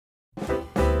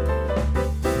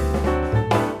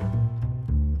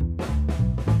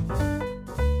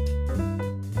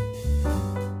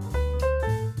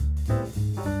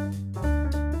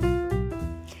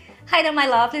Hi there, my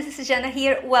love. This is Jana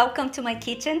here. Welcome to my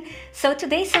kitchen. So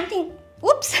today something,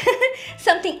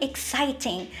 something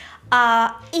exciting,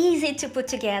 easy to put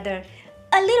together.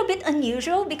 A little bit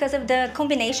unusual because of the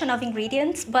combination of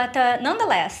ingredients, but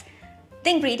nonetheless, the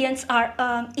ingredients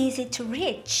are easy to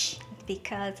reach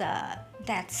because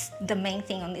that's the main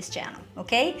thing on this channel,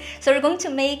 okay? So we're going to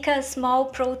make small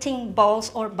protein balls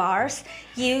or bars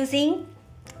using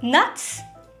nuts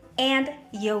and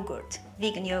yogurt,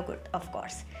 vegan yogurt, of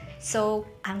course. So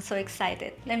I'm so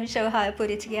excited. Let me show you how I put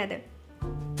it together.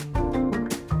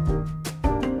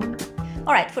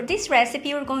 All right, for this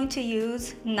recipe, we're going to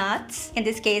use nuts. In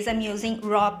this case, I'm using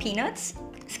raw peanuts,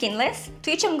 skinless, to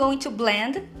which I'm going to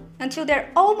blend until they're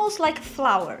almost like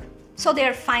flour, so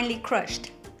they're finely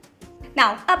crushed.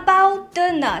 Now, about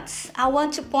the nuts, I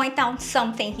want to point out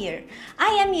something here. I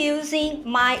am using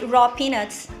my raw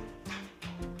peanuts.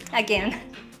 Again,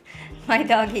 my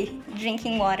doggy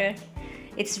drinking water.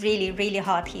 It's really, really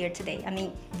hot here today. I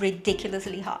mean,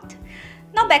 ridiculously hot.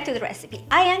 Now back to the recipe.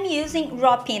 I am using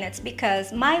raw peanuts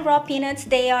because my raw peanuts,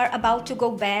 they are about to go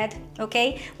bad,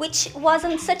 okay? Which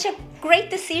wasn't such a great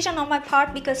decision on my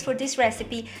part because for this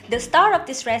recipe, the star of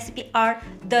this recipe are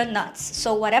the nuts.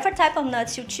 So whatever type of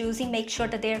nuts you're choosing, make sure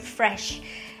that they're fresh.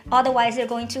 Otherwise, they're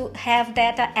going to have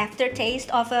that aftertaste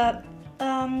of a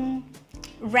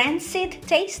rancid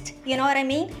taste, you know what I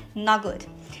mean? Not good.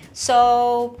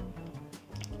 So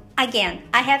again,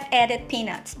 I have added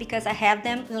peanuts because I have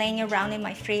them laying around in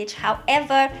my fridge.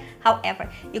 However,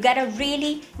 you gotta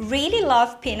really, really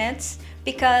love peanuts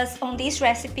because on this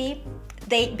recipe,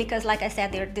 because like I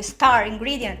said, they're the star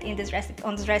ingredient in this recipe.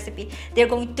 On this recipe,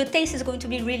 the taste is going to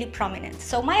be really prominent.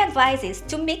 So my advice is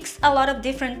to mix a lot of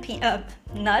different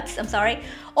nuts,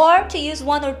 or to use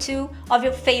one or two of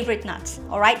your favorite nuts.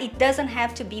 All right, it doesn't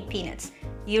have to be peanuts.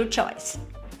 Your choice.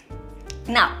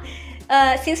 Now,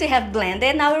 since we have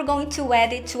blended, now we're going to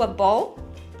add it to a bowl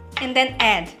and then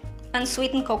add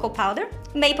unsweetened cocoa powder,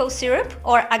 maple syrup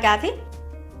or agave,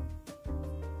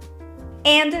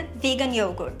 and vegan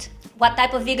yogurt. What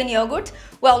type of vegan yogurt?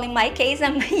 Well, in my case,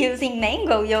 I'm using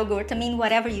mango yogurt. I mean,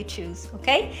 whatever you choose,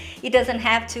 okay? It doesn't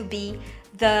have to be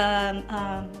the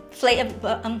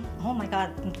flavor. Oh my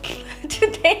God,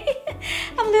 today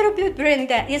I'm a little bit burning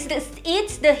that.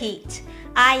 It's the heat.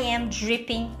 I am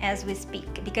dripping as we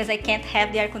speak because I can't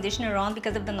have the air conditioner on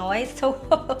because of the noise. So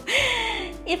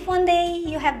if one day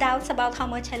you have doubts about how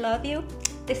much I love you,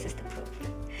 this is the proof.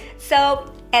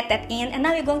 So add that in, and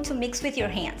now you're going to mix with your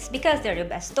hands because they're your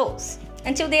best tools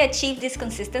until they achieve this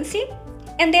consistency.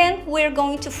 And then we're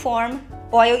going to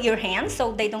oil your hands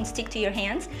so they don't stick to your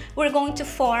hands. We're going to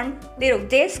form little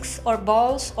discs or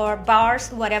balls or bars,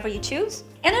 whatever you choose.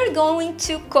 And we're going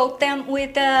to coat them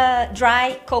with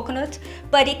dry coconut,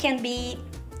 but it can be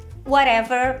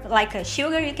whatever, like a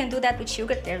sugar. You can do that with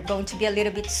sugar. They're going to be a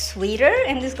little bit sweeter,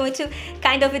 and it's going to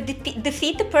kind of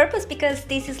defeat the purpose because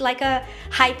this is like a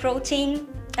high protein,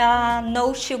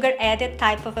 no sugar added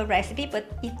type of a recipe. But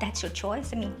if that's your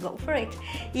choice, I mean, go for it.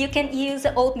 You can use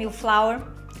oatmeal flour,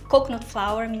 coconut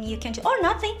flour, I mean, you can, or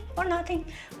nothing,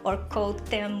 or coat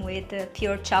them with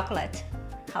pure chocolate.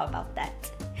 How about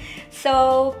that?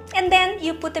 So, and then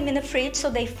you put them in the fridge so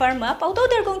they firm up, although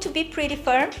they're going to be pretty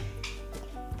firm.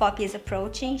 Poppy is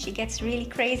approaching. She gets really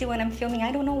crazy when I'm filming.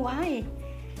 I don't know why.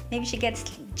 Maybe she gets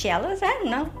jealous, I don't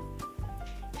know.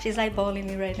 She's eyeballing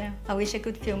me right now. I wish I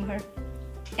could film her.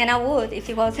 And I would if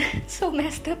it wasn't so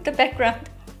messed up, the background.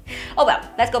 Oh well,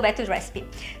 let's go back to the recipe.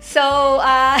 So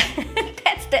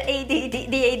that's the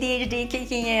ADHD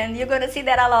kicking in. You're gonna see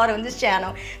that a lot on this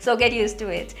channel, so get used to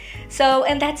it. So,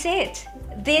 and that's it.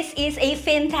 This is a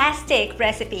fantastic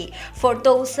recipe for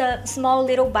those small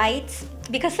little bites,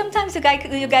 because sometimes you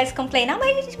guys complain, oh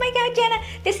my God, Jana,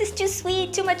 this is too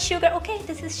sweet, too much sugar. Okay,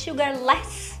 this is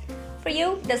sugarless for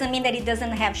you. Doesn't mean that it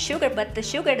doesn't have sugar, but the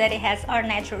sugar that it has are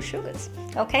natural sugars,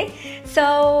 okay?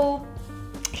 So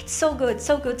it's so good,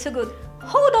 so good, so good.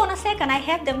 Hold on a second, I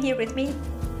have them here with me.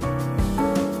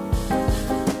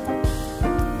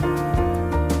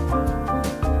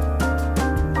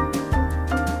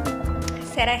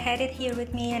 I said I had it here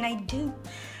with me, and I do.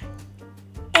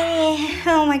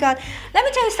 Oh my God, let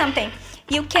me tell you something.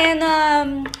 You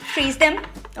can freeze them,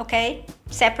 okay?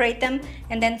 Separate them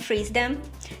and then freeze them.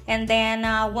 And then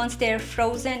once they're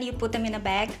frozen, you put them in a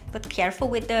bag, but careful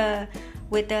with the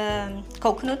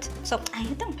coconut. So I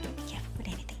don't be careful with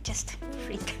anything, just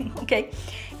freeze them, okay?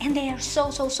 And they are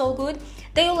so good.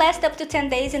 They will last up to 10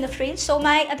 days in the fridge. So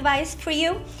my advice for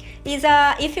you is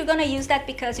if you're gonna use that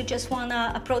because you just want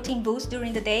a protein boost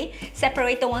during the day,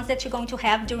 separate the ones that you're going to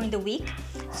have during the week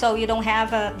so you don't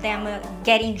have them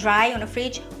getting dry on the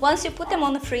fridge. Once you put them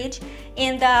on the fridge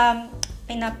in the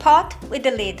a pot with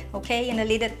the lid, okay, in a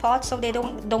lidded pot, so they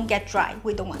don't get dry.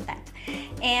 We don't want that.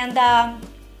 And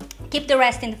keep the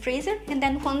rest in the freezer, and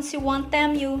then once you want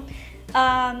them, you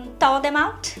thaw them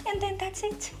out, and then that's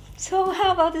it. So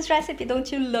how about this recipe?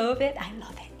 Don't you love it? I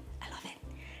love it. I love it.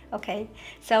 Okay,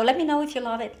 so let me know if you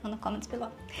love it on the comments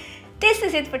below. This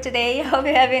is it for today. Hope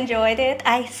you have enjoyed it.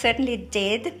 I certainly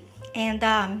did. And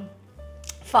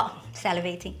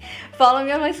salivating. Follow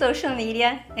me on my social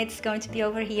media. It's going to be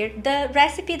over here. The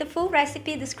recipe, the full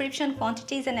recipe, description,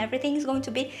 quantities, and everything is going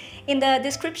to be in the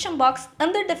description box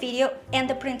under the video, and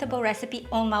the printable recipe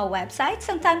on my website.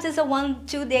 Sometimes it's a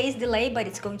 1-2 days delay, but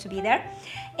it's going to be there.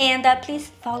 And please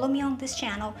follow me on this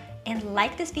channel and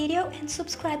like this video and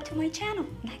subscribe to my channel,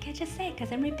 like I just said,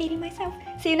 because I'm repeating myself.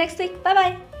 See you next week. Bye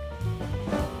bye.